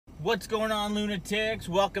What's going on, lunatics?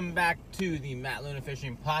 Welcome back to the Matt Luna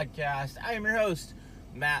Fishing Podcast. I am your host,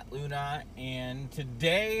 Matt Luna, and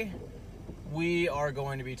today we are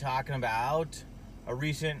going to be talking about a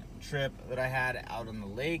recent trip that I had out on the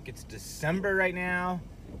lake. It's December right now,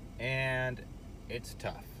 and it's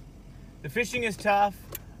tough. The fishing is tough.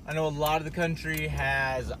 I know a lot of the country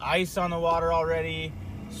has ice on the water already,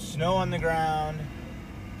 snow on the ground.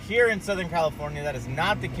 Here in Southern California, that is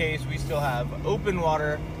not the case. We still have open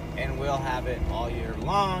water, and we'll have it all year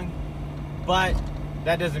long, but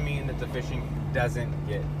that doesn't mean that the fishing doesn't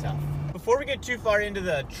get tough. Before we get too far into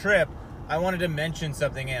the trip, I wanted to mention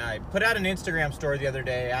something. I put out an Instagram story the other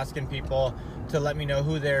day asking people to let me know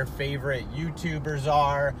who their favorite YouTubers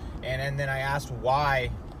are, and then I asked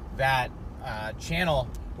why that channel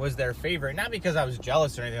was their favorite. Not because I was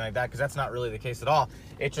jealous or anything like that, because that's not really the case at all.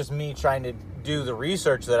 It's just me trying to do the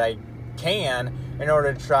research that I can in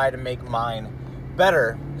order to try to make mine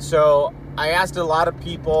better. So I asked a lot of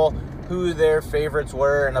people who their favorites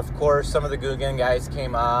were, and of course some of the Googan guys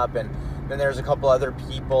came up, and then there's a couple other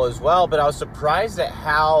people as well, but I was surprised at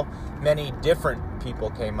how many different people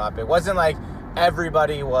came up. It wasn't like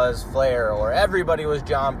everybody was Flair or everybody was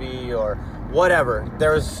John B or whatever.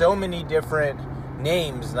 There was so many different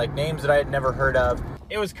names, like names that I had never heard of.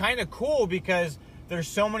 It was kind of cool because there's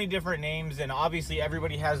so many different names, and obviously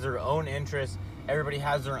everybody has their own interests. Everybody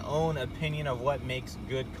has their own opinion of what makes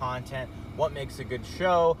good content, what makes a good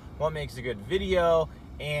show, what makes a good video.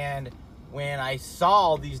 And when I saw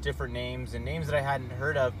all these different names and names that I hadn't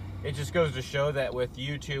heard of, it just goes to show that with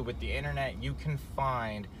YouTube, with the internet, you can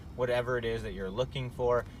find whatever it is that you're looking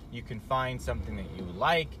for. You can find something that you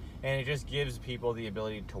like, and it just gives people the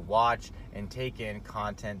ability to watch and take in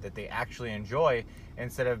content that they actually enjoy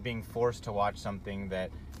instead of being forced to watch something that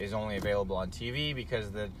is only available on TV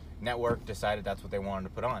because the network decided that's what they wanted to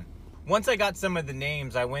put on. Once I got some of the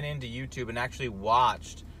names, I went into YouTube and actually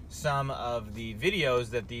watched some of the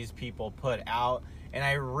videos that these people put out, and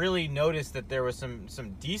I really noticed that there was some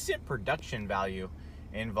decent production value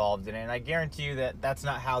involved in it. And I guarantee you that that's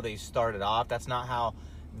not how they started off. That's not how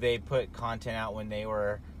they put content out when they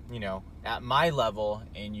were, at my level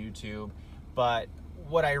in YouTube. But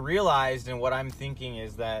what I realized and what I'm thinking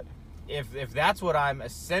is that if that's what I'm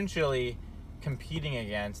essentially competing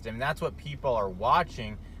against, and that's what people are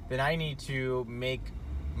watching, then I need to make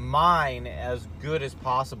mine as good as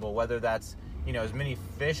possible, whether that's as many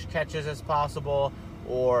fish catches as possible,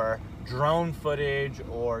 or drone footage,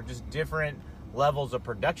 or just different levels of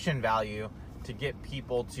production value to get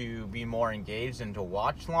people to be more engaged and to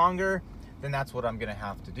watch longer. Then that's what I'm gonna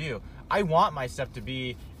have to do. I want my stuff to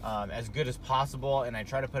be as good as possible, and I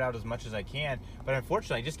try to put out as much as I can, but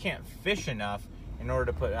unfortunately I just can't fish enough in order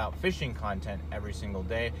to put out fishing content every single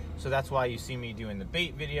day. So that's why you see me doing the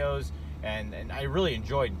bait videos, and I really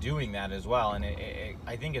enjoy doing that as well. And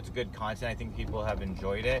I think it's good content. I think people have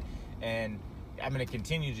enjoyed it, and I'm going to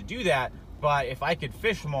continue to do that. But if I could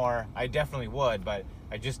fish more, I definitely would, but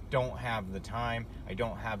I just don't have the time. I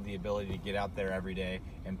don't have the ability to get out there every day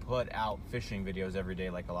and put out fishing videos every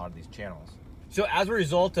day like a lot of these channels. So as a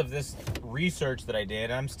result of this research that I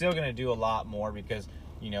did, I'm still going to do a lot more because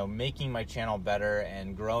making my channel better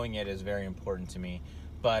and growing it is very important to me.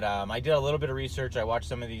 But I did a little bit of research. I watched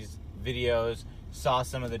some of these videos, saw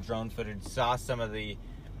some of the drone footage, saw some of the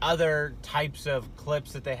other types of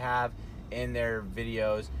clips that they have in their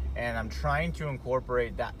videos, and I'm trying to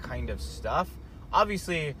incorporate that kind of stuff.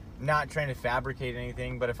 Obviously, not trying to fabricate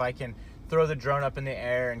anything, but if I can throw the drone up in the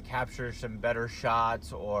air and capture some better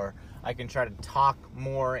shots, or I can try to talk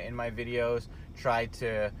more in my videos, try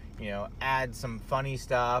to add some funny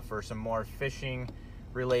stuff or some more fishing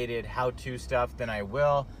related how-to stuff, then I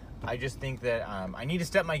will. I just think that I need to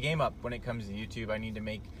step my game up when it comes to YouTube. I need to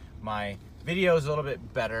make my videos a little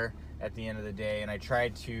bit better at the end of the day, and I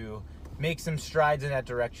tried to make some strides in that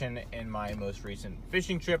direction in my most recent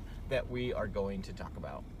fishing trip that we are going to talk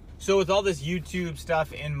about. So with all this YouTube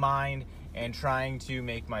stuff in mind and trying to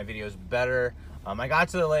make my videos better, I got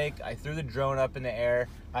to the lake, I threw the drone up in the air,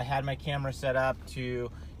 I had my camera set up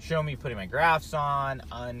to show me putting my graphs on,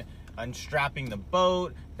 unstrapping the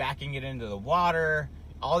boat, backing it into the water,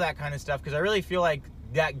 all that kind of stuff, because I really feel like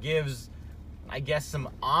that gives, I guess, some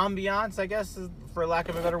ambiance, I guess, for lack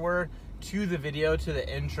of a better word, to the video, to the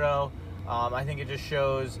intro. I think it just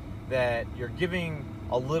shows that you're giving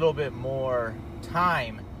a little bit more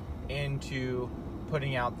time into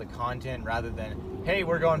putting out the content rather than, hey,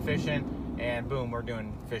 we're going fishing and boom, we're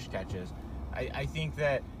doing fish catches. I think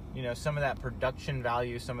that some of that production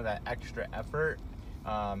value, some of that extra effort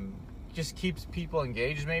just keeps people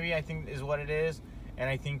engaged, maybe, I think is what it is. And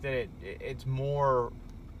I think that it's more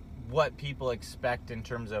what people expect in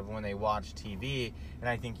terms of when they watch TV. And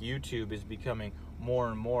I think YouTube is becoming more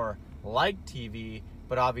and more like TV,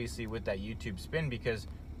 but obviously with that YouTube spin, because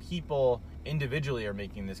people individually are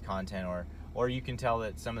making this content, or you can tell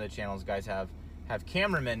that some of the channels guys have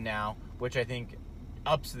cameramen now, which I think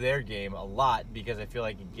ups their game a lot, because I feel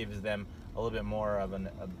like it gives them a little bit more of an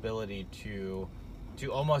ability to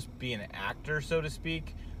almost be an actor, so to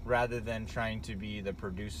speak, rather than trying to be the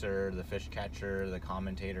producer, the fish catcher, the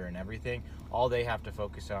commentator, and everything. All they have to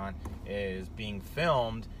focus on is being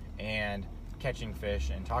filmed and catching fish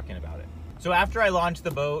and talking about it. So after I launched the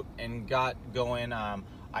boat and got going,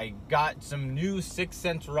 I got some new 6th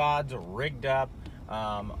Sense rods rigged up.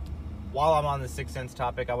 While I'm on the 6th Sense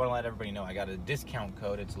topic, I want to let everybody know I got a discount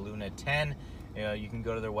code. It's Luna10. You can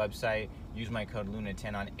go to their website, use my code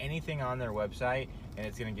Luna10 on anything on their website, and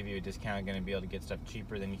it's going to give you a discount. You're going to be able to get stuff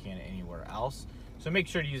cheaper than you can anywhere else. So make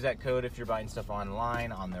sure to use that code if you're buying stuff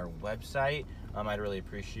online on their website. I'd really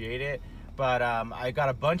appreciate it. But I got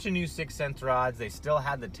a bunch of new 6th Sense rods. They still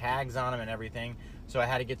had the tags on them and everything, so I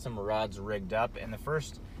had to get some rods rigged up. And the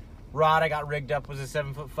first rod I got rigged up was a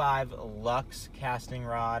 7'5" Lux casting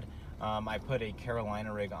rod. I put a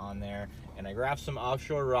Carolina rig on there, and I graphed some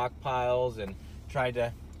offshore rock piles and tried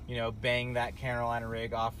to, bang that Carolina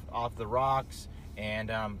rig off the rocks, and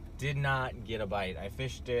did not get a bite. I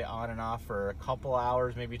fished it on and off for a couple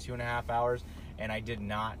hours, maybe 2.5 hours, and I did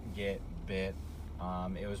not get bit.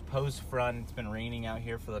 It was post front. It's been raining out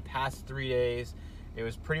here for the past 3 days. It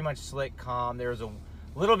was pretty much slick, calm. There was a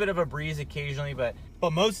little bit of a breeze occasionally, but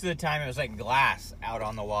most of the time it was like glass out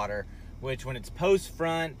on the water, which when it's post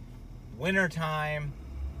front, winter time,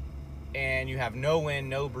 and you have no wind,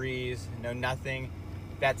 no breeze, no nothing,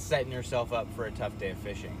 that's setting yourself up for a tough day of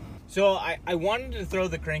fishing. So I wanted to throw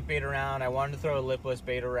the crankbait around. I wanted to throw a lipless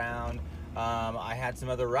bait around. I had some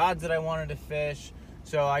other rods that I wanted to fish.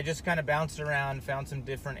 So I just kind of bounced around, found some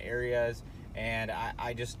different areas, and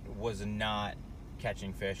I just was not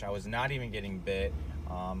catching fish. I was not even getting bit.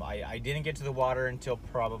 I didn't get to the water until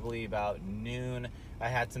probably about noon. I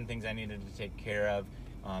had some things I needed to take care of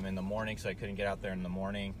in the morning, so I couldn't get out there in the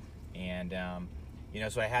morning. And,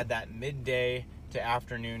 so I had that midday to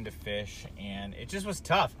afternoon to fish, and it just was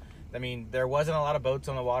tough. I mean, there wasn't a lot of boats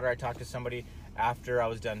on the water. I talked to somebody after I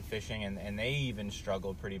was done fishing, and they even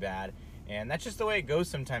struggled pretty bad. And that's just the way it goes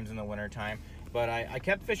sometimes in the winter time. But I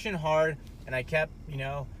kept fishing hard, and I kept,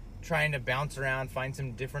 trying to bounce around, find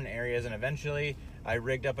some different areas, and eventually I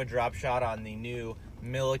rigged up a drop shot on the new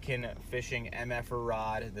Milliken Fishing MFR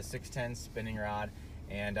rod, the 610 spinning rod,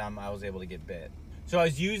 and I was able to get bit. So I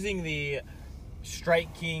was using the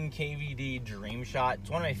Strike King KVD Dream Shot. It's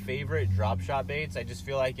one of my favorite drop shot baits. I just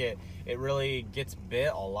feel like it really gets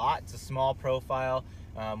bit a lot. It's a small profile.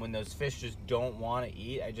 When those fish just don't want to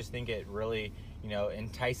eat, I just think it really,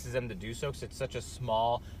 entices them to do so, because it's such a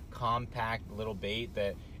small, compact little bait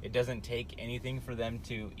that it doesn't take anything for them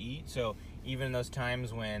to eat. So even in those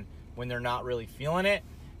times when they're not really feeling it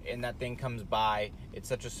and that thing comes by, it's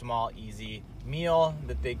such a small, easy meal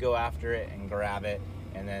that they go after it and grab it,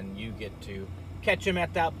 and then you get to catch them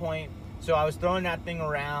at that point. So I was throwing that thing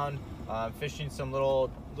around, fishing some little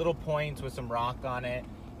points with some rock on it,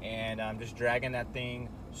 and just dragging that thing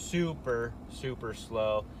super, super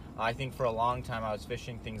slow. I think for a long time I was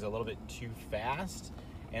fishing things a little bit too fast,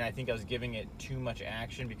 and I think I was giving it too much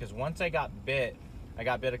action, because once I got bit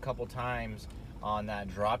a couple times on that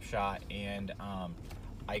drop shot, and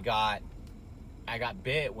I got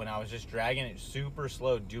bit when I was just dragging it super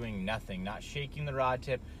slow, doing nothing, not shaking the rod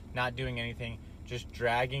tip, not doing anything, just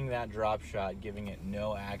dragging that drop shot, giving it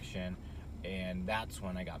no action, and that's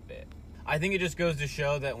when I got bit. I think it just goes to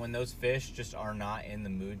show that when those fish just are not in the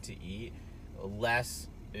mood to eat, less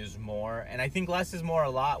is more. And I think less is more a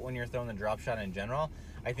lot when you're throwing the drop shot in general.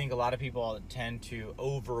 I think a lot of people tend to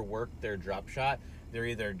overwork their drop shot. They're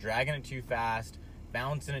either dragging it too fast,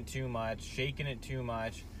 bouncing it too much, shaking it too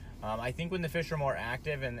much. I think when the fish are more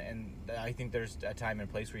active, and I think there's a time and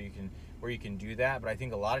place where you can do that, but I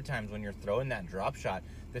think a lot of times when you're throwing that drop shot,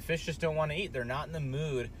 the fish just don't want to eat. They're not in the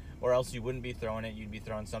mood, or else you wouldn't be throwing it. You'd be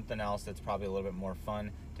throwing something else that's probably a little bit more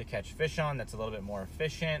fun to catch fish on, that's a little bit more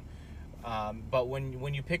efficient. But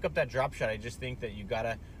when you pick up that drop shot, I just think that you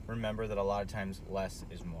gotta remember that a lot of times less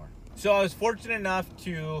is more. So I was fortunate enough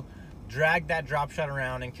to drag that drop shot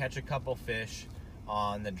around and catch a couple fish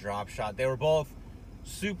on the drop shot. They were both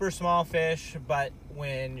super small fish, but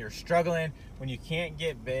when you're struggling, when you can't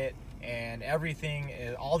get bit, and everything,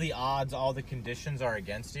 all the odds, all the conditions are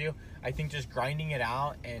against you, I think just grinding it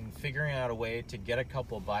out and figuring out a way to get a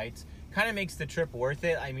couple bites kind of makes the trip worth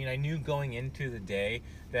it. I mean, I knew going into the day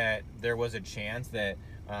that there was a chance that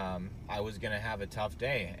I was gonna have a tough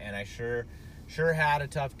day, and I sure had a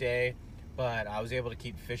tough day, but I was able to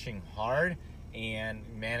keep fishing hard and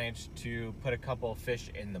managed to put a couple of fish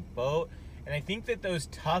in the boat. And I think that those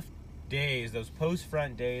tough days, those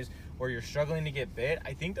post-front days where you're struggling to get bit,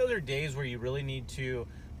 I think those are days where you really need to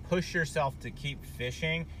push yourself to keep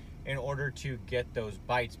fishing in order to get those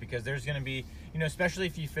bites, because there's going to be, especially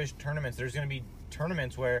if you fish tournaments, there's going to be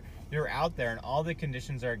tournaments where you're out there and all the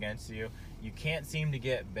conditions are against you. You can't seem to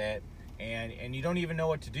get bit, and you don't even know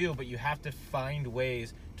what to do, but you have to find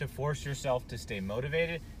ways to force yourself to stay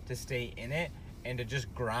motivated, to stay in it, and to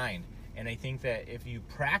just grind. And I think that if you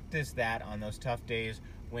practice that on those tough days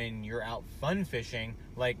when you're out fun fishing,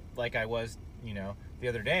 like I was, the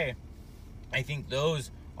other day, I think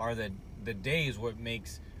those are the days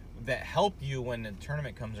that help you when the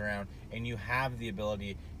tournament comes around and you have the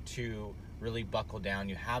ability to really buckle down,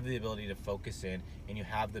 you have the ability to focus in, and you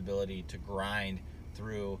have the ability to grind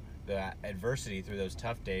through the adversity, through those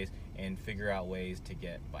tough days, and figure out ways to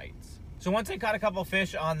get bites. So once I caught a couple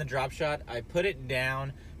fish on the drop shot, I put it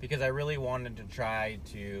down because I really wanted to try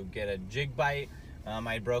to get a jig bite.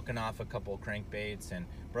 I'd broken off a couple crankbaits and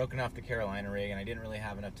broken off the Carolina rig, and I didn't really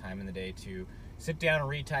have enough time in the day to sit down and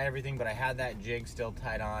retie everything, but I had that jig still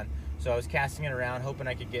tied on. So I was casting it around, hoping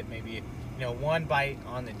I could get maybe, one bite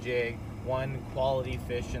on the jig, one quality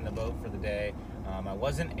fish in the boat for the day. I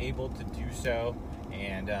wasn't able to do so,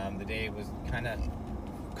 and the day was kind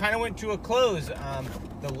of went to a close.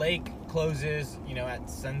 The lake closes, at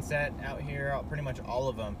sunset out here. Pretty much all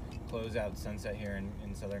of them close out sunset here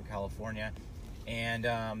in Southern California. And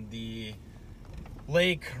the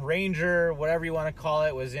lake ranger, whatever you want to call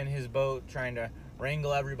it, was in his boat trying to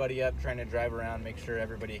wrangle everybody up, trying to drive around, make sure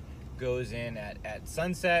everybody goes in at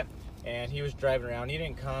sunset. And he was driving around. He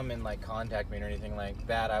didn't come and contact me or anything like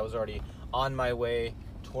that. I was already on my way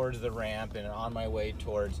towards the ramp and on my way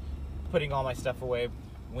towards putting all my stuff away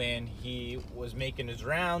when he was making his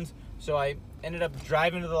rounds. So I ended up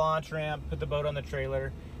driving to the launch ramp, put the boat on the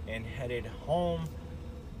trailer, and headed home.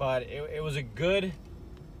 But it was a good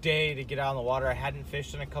day to get out on the water. I hadn't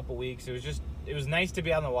fished in a couple weeks. It was nice to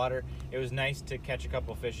be out on the water. It was nice to catch a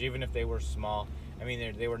couple fish, even if they were small. I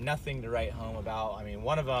mean, they were nothing to write home about. I mean,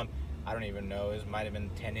 one of them, I don't even know, it might have been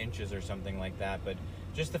 10 inches or something like that. But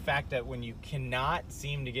just the fact that when you cannot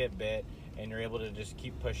seem to get bit and you're able to just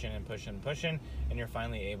keep pushing and pushing and pushing, and you're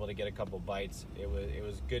finally able to get a couple bites, it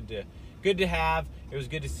was good to have. It was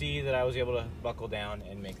good to see that I was able to buckle down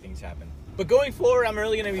and make things happen. But going forward, I'm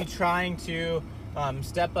really going to be trying to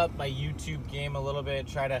step up my YouTube game a little bit,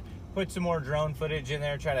 try to put some more drone footage in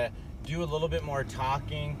there, try to do a little bit more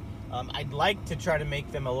talking. I'd like to try to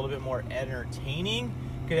make them a little bit more entertaining,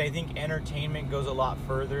 because I think entertainment goes a lot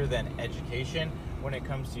further than education when it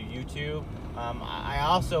comes to YouTube. I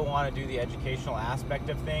also want to do the educational aspect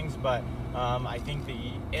of things, but I think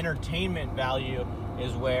the entertainment value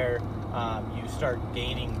is where you start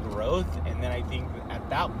gaining growth, and then I think at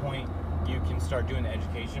that point you can start doing the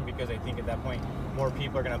education, because I think at that point more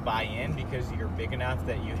people are going to buy in because you're big enough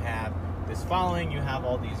that you have this following, you have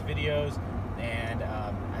all these videos, and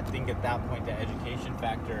I think at that point the education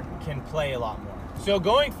factor can play a lot more. So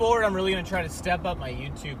going forward, I'm really going to try to step up my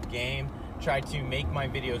YouTube game, try to make my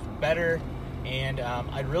videos better, and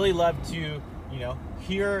I'd really love to,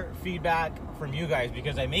 hear feedback from you guys,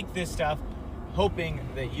 because I make this stuff hoping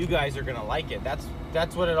that you guys are going to like it.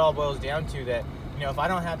 That's what it all boils down to, that if I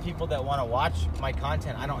don't have people that want to watch my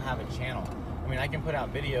content, I don't have a channel. I mean, I can put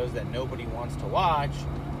out videos that nobody wants to watch,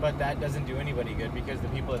 but that doesn't do anybody good, because the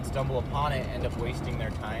people that stumble upon it end up wasting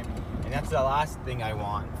their time. And that's the last thing I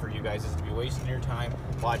want for you guys, is to be wasting your time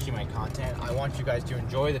watching my content. I want you guys to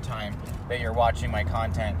enjoy the time that you're watching my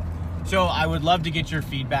content. So I would love to get your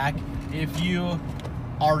feedback. If you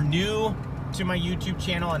are new to my YouTube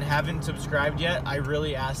channel and haven't subscribed yet, I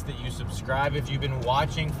really ask that you subscribe. If you've been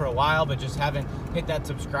watching for a while but just haven't hit that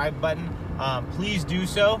subscribe button, please do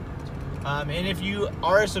so. And if you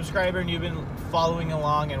are a subscriber and you've been following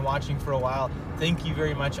along and watching for a while, thank you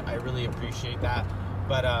very much. I really appreciate that.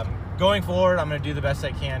 But going forward, I'm going to do the best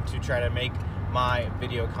I can to try to make my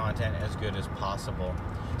video content as good as possible.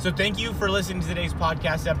 So thank you for listening to today's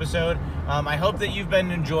podcast episode. I hope that you've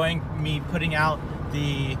been enjoying me putting out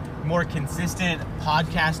the more consistent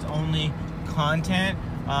podcast only content.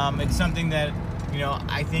 It's something that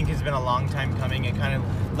I think has been a long time coming. It kind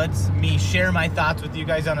of lets me share my thoughts with you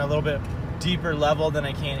guys on a little bit deeper level than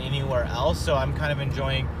I can anywhere else. So I'm kind of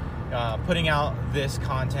enjoying putting out this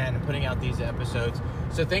content and putting out these episodes.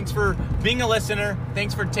 So thanks for being a listener.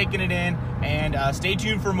 Thanks for taking it in, and stay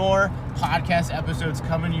tuned for more podcast episodes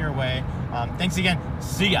coming your way. Thanks again.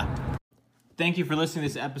 See ya. thank you for listening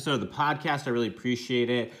to this episode of the podcast. I really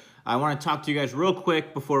appreciate it. I want to talk to you guys real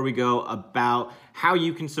quick before we go about how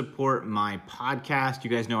you can support my podcast.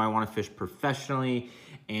 You guys know I want to fish professionally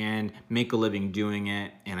and make a living doing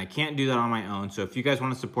it, and I can't do that on my own. So if you guys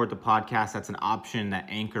want to support the podcast, that's an option that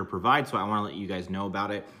Anchor provides, so I want to let you guys know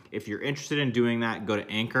about it. If you're interested in doing that, go to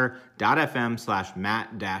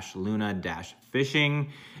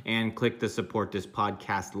anchor.fm/Matt-Luna-fishing and click the support this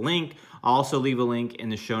podcast link. I'll also leave a link in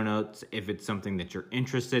the show notes if it's something that you're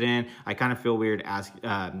interested in. I kind of feel weird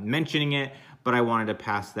mentioning it, but I wanted to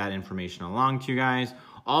pass that information along to you guys.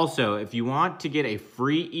 Also, if you want to get a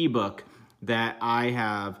free ebook that I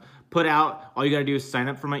have put out, all you got to do is sign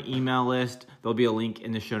up for my email list. There'll be a link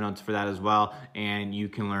in the show notes for that as well, and you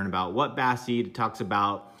can learn about what bass eat. It talks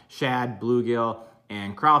about shad, bluegill,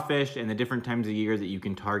 and crawfish, and the different times of year that you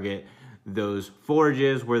can target those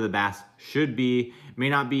forages where the bass should be. It may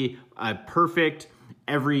not be a perfect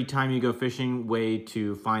every time you go fishing way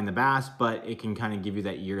to find the bass, but it can kind of give you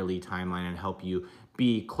that yearly timeline and help you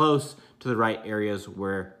be close to the right areas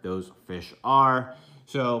where those fish are.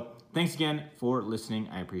 So thanks again for listening.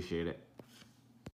 I appreciate it.